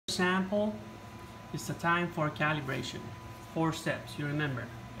sample, it's the time for calibration. 4 steps, you remember.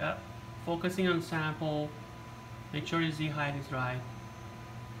 Yep. Focusing on sample, make sure your Z height is right.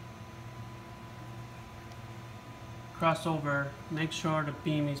 Crossover, make sure the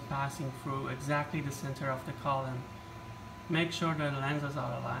beam is passing through exactly the center of the column. Make sure the lenses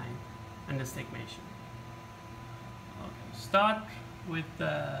are aligned, and the astigmatation. Okay, start with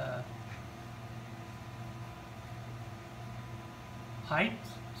the height.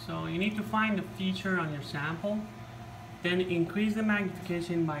 So you need to find the feature on your sample, then increase the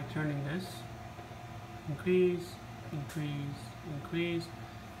magnification by turning this. Increase, increase, increase.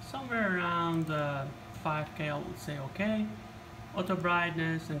 Somewhere around 5K, I would say okay. Auto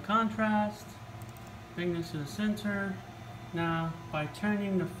brightness and contrast. Bring this to the center. Now, by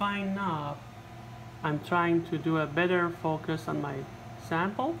turning the fine knob, I'm trying to do a better focus on my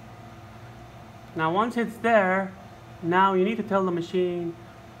sample. Now, once it's there, now you need to tell the machine,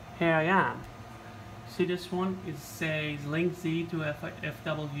 here I am. See this one? It says link Z to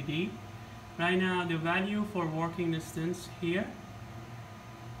FWD. Right now, the value for working distance here,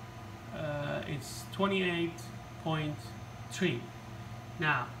 it's 28.3.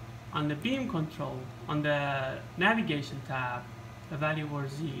 Now, on the beam control, on the navigation tab, the value for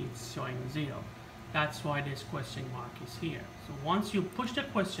Z is showing 0. That's why this question mark is here. So once you push the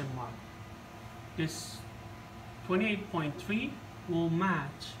question mark, this 28.3 will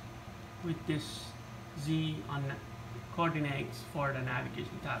match with this Z on coordinates for the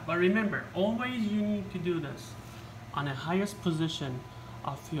navigation tab. But remember, always you need to do this on the highest position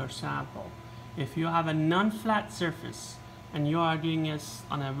of your sample. If you have a non-flat surface and you are doing this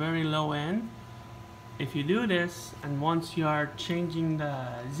on a very low end, if you do this and once you are changing the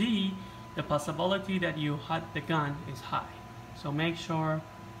Z, the possibility that you hit the gun is high. So make sure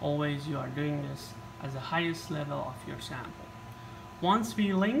always you are doing this as the highest level of your sample. Once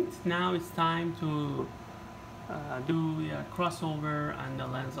we linked, now it's time to do the crossover and the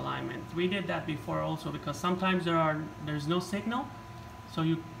lens alignment. We did that before also because sometimes there's no signal, so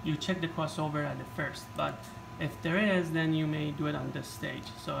you check the crossover at the first, but if there is, then you may do it on this stage.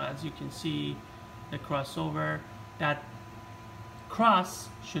 So as you can see, the crossover, that cross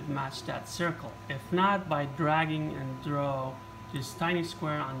should match that circle. If not, by dragging and draw this tiny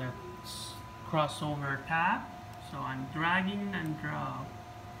square on the crossover tab. So I'm dragging and draw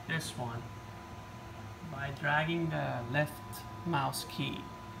this one by dragging the left mouse key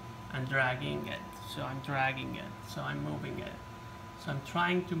and dragging it. So I'm dragging it, so I'm moving it. So I'm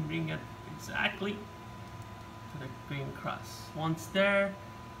trying to bring it exactly to the green cross. Once there,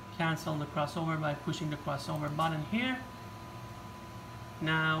 cancel the crossover by pushing the crossover button here.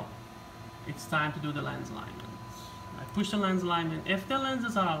 Now it's time to do the lens alignment. I push the lens alignment. If the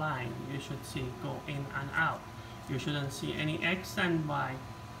lenses are aligned, you should see go in and out. You shouldn't see any X and Y,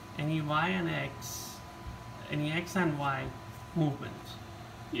 any Y and X, any X and Y movement.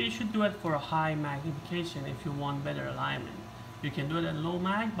 You should do it for a high magnification if you want better alignment. You can do it at low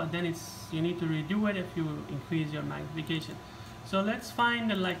mag, but then you need to redo it if you increase your magnification. So let's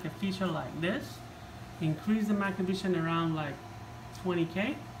find a feature like this. Increase the magnification around like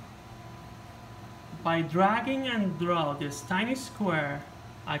 20K. By dragging and draw this tiny square,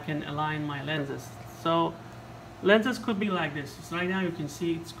 I can align my lenses. So lenses could be like this. So right now you can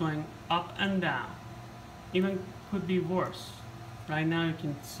see it's going up and down. Even could be worse. Right now you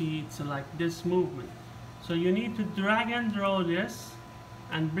can see it's like this movement. So you need to drag and draw this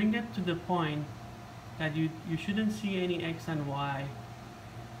and bring it to the point that you shouldn't see any X and Y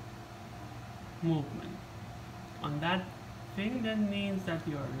movement. On that thing, that means that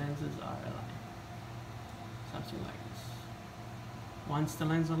your lenses are aligned. Something like this. Once the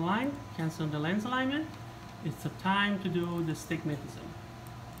lens aligned, cancel the lens alignment. It's the time to do the astigmatism.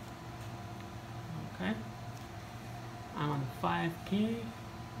 Okay. I'm on 5K.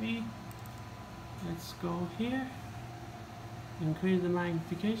 Let's go here. Increase the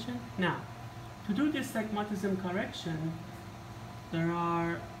magnification. Now, to do this astigmatism correction, there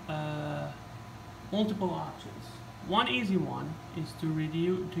are multiple options. One easy one is to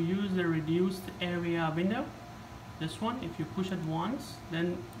use the reduced area window. This one, if you push it once,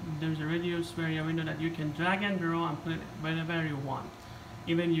 then there's a reduced area window that you can drag and draw and put it wherever you want.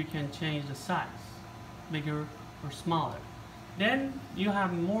 Even you can change the size, bigger or smaller. Then you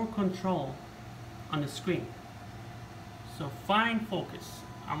have more control on the screen. So fine focus.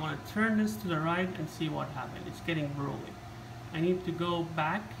 I'm going to turn this to the right and see what happened. It's getting blurry. I need to go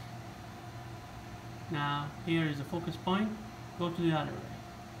back. Now here is the focus point. Go to the other way.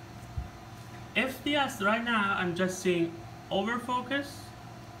 If yes, right now I'm just seeing over focus,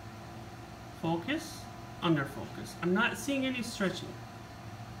 focus, under focus. I'm not seeing any stretching.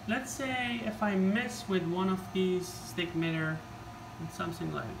 let's say if I mess with one of these stigmator and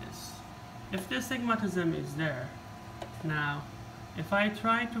something like this. If the astigmatism is there, now if I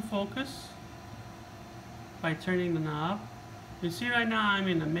try to focus by turning the knob, you see right now I'm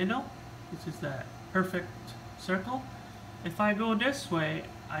in the middle, which is the perfect circle. If I go this way,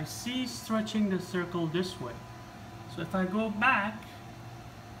 I see stretching the circle this way. So if I go back,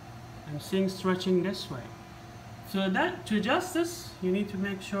 I'm seeing stretching this way. So that to adjust this, you need to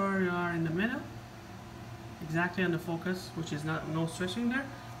make sure you are in the middle, exactly on the focus, which is no stretching there.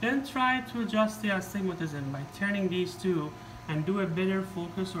 Then try to adjust the astigmatism by turning these two and do a better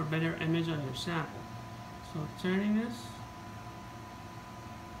focus or better image on your sample. So turning this.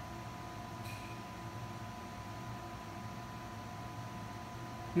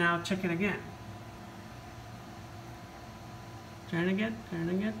 Now check it again. Turning it,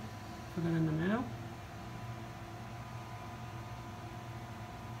 put it in the middle.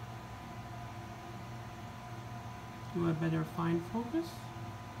 Do a better fine focus.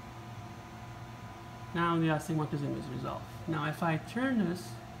 Now the astigmatism is resolved. Now if I turn this,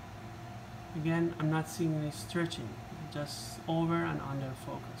 again, I'm not seeing any stretching, just over and under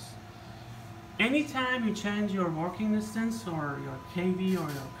focus. Anytime you change your working distance or your kV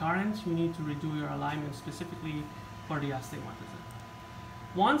or your current, you need to redo your alignment specifically for the astigmatism.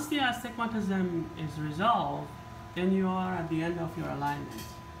 Once the astigmatism is resolved, then you are at the end of your alignment.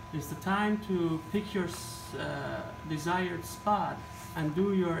 It's the time to pick your desired spot and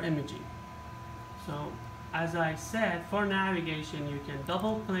do your imaging. So as I said, for navigation, you can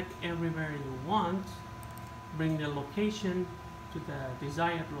double click everywhere you want, bring the location to the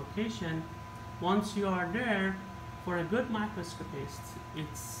desired location. Once you are there, for a good microscopist,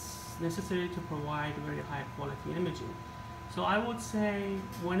 it's necessary to provide very high quality imaging. So I would say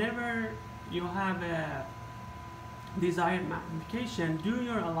whenever you have a desired magnification, do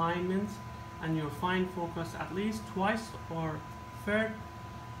your alignment and your fine focus at least twice or third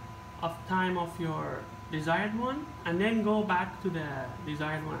of time of your desired one, and then go back to the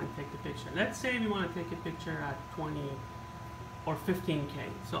desired one and take the picture. Let's say we want to take a picture at 20 or 15K.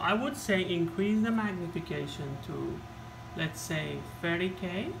 So I would say increase the magnification to, let's say,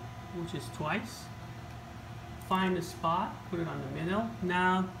 30K, which is twice. Find a spot, put it on the middle.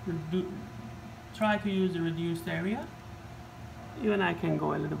 Now try to use the reduced area. Even I can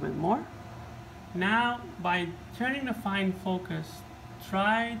go a little bit more. Now by turning the fine focus,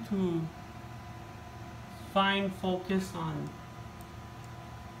 try to fine focus on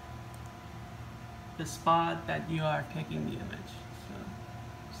the spot that you are taking the image. So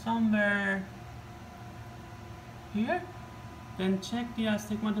somewhere here, then check the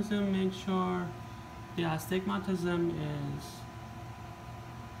astigmatism, make sure the astigmatism is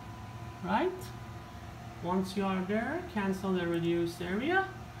right. Once you are there, cancel the reduced area,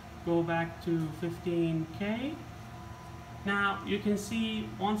 go back to 15K. Now you can see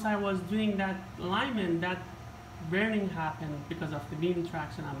once I was doing that alignment, that burning happened because of the beam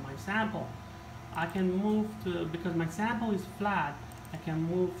traction on my sample. I can move to, because my sample is flat, I can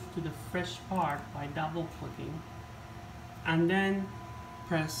move to the fresh part by double clicking and then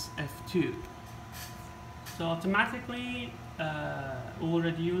press F2. So automatically it will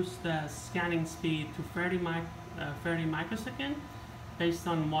reduce the scanning speed to 30 microsecond based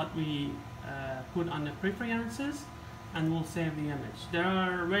on what we put on the preferences, and we'll save the image. There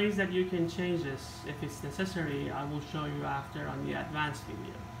are ways that you can change this if it's necessary. I will show you after on the advanced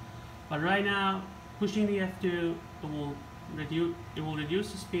video. But right now, pushing the F2, it will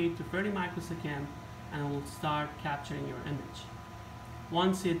reduce the speed to 30 microsecond and it will start capturing your image.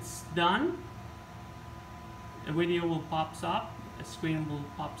 Once it's done, a video will pops up, a screen will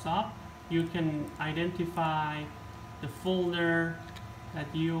pops up. You can identify the folder that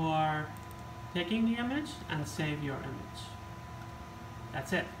you are taking the image and save your image.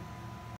 That's it.